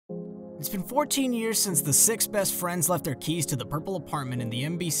It's been 14 years since the six best friends left their keys to the purple apartment in the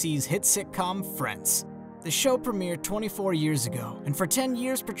NBC's hit sitcom Friends. The show premiered 24 years ago, and for 10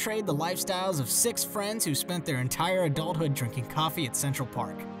 years portrayed the lifestyles of six friends who spent their entire adulthood drinking coffee at Central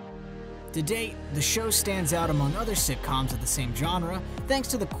Park. To date, the show stands out among other sitcoms of the same genre thanks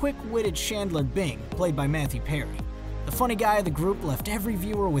to the quick-witted Chandler Bing, played by Matthew Perry. The funny guy of the group left every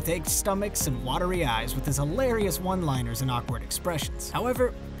viewer with ached stomachs and watery eyes with his hilarious one-liners and awkward expressions.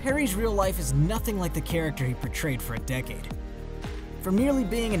 However, Perry's real life is nothing like the character he portrayed for a decade. From merely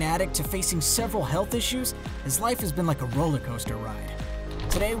being an addict to facing several health issues, his life has been like a roller coaster ride.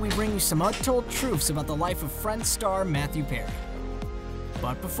 Today we bring you some untold truths about the life of Friends star Matthew Perry.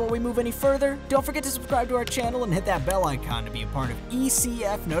 But before we move any further, don't forget to subscribe to our channel and hit that bell icon to be a part of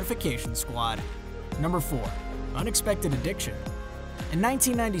ECF Notification Squad. Number 4. Unexpected addiction. In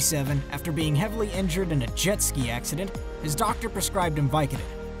 1997, after being heavily injured in a jet ski accident, his doctor prescribed him Vicodin,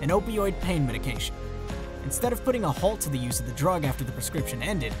 an opioid pain medication. Instead of putting a halt to the use of the drug after the prescription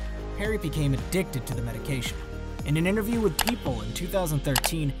ended, Perry became addicted to the medication. In an interview with People in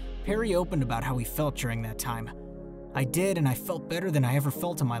 2013, Perry opened about how he felt during that time. "I did, and I felt better than I ever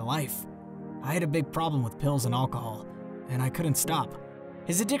felt in my life. I had a big problem with pills and alcohol, and I couldn't stop."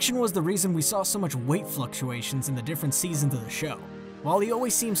 His addiction was the reason we saw so much weight fluctuations in the different seasons of the show. While he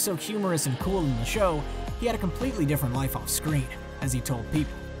always seemed so humorous and cool in the show, he had a completely different life off screen, as he told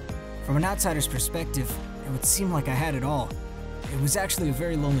People. "From an outsider's perspective, it would seem like I had it all. It was actually a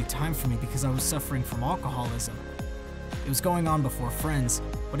very lonely time for me because I was suffering from alcoholism. It was going on before Friends,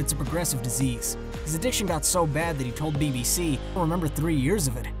 but it's a progressive disease. His addiction got so bad that he told BBC he remember 3 years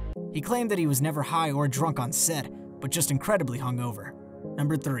of it. He claimed that he was never high or drunk on set, but just incredibly hungover."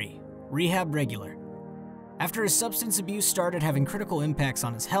 Number 3. Rehab regular. After his substance abuse started having critical impacts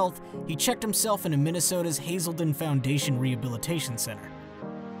on his health, he checked himself into Minnesota's Hazelden Foundation Rehabilitation Center.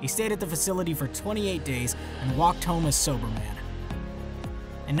 He stayed at the facility for 28 days and walked home a sober man.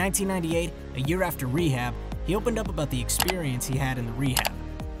 In 1998, a year after rehab, he opened up about the experience he had in the rehab.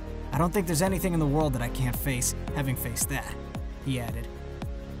 "I don't think there's anything in the world that I can't face, having faced that," he added.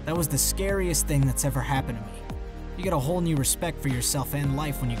 "That was the scariest thing that's ever happened to me. You get a whole new respect for yourself and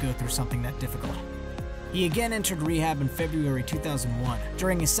life when you go through something that difficult." He again entered rehab in February 2001.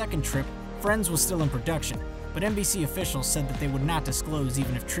 During his second trip, Friends was still in production, but NBC officials said that they would not disclose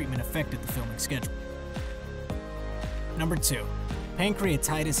even if treatment affected the filming schedule. Number 2.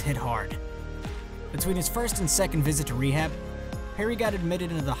 Pancreatitis hit hard. Between his first and second visit to rehab, Perry got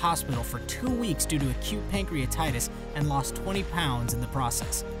admitted into the hospital for 2 weeks due to acute pancreatitis and lost 20 pounds in the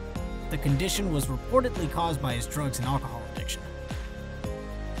process. The condition was reportedly caused by his drugs and alcohol addiction.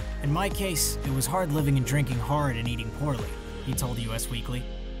 "In my case, it was hard living and drinking hard and eating poorly," he told US Weekly.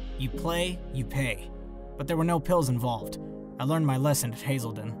 "You play, you pay. But there were no pills involved. I learned my lesson at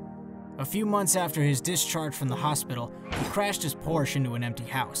Hazelden." A few months after his discharge from the hospital, he crashed his Porsche into an empty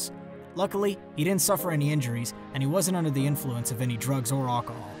house. Luckily, he didn't suffer any injuries, and he wasn't under the influence of any drugs or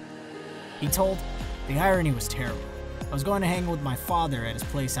alcohol. He told, "The irony was terrible. I was going to hang with my father at his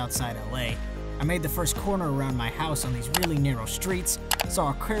place outside LA. I made the first corner around my house on these really narrow streets,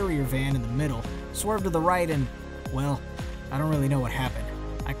 saw a courier van in the middle, swerved to the right, and, well, I don't really know what happened.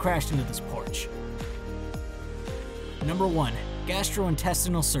 I crashed into this porch." Number 1.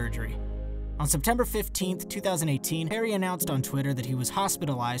 Gastrointestinal surgery. On September 15, 2018, Perry announced on Twitter that he was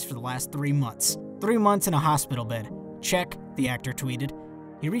hospitalized for the last 3 months. 3 months in a hospital bed. Check, the actor tweeted.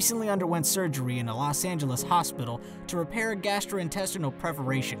 He recently underwent surgery in a Los Angeles hospital to repair a gastrointestinal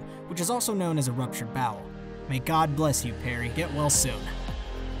perforation, which is also known as a ruptured bowel. May God bless you, Perry. Get well soon.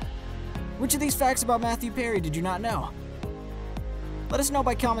 Which of these facts about Matthew Perry did you not know? Let us know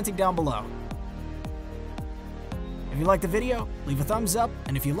by commenting down below. If you liked the video, leave a thumbs up,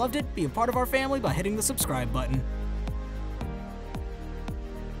 and if you loved it, be a part of our family by hitting the subscribe button.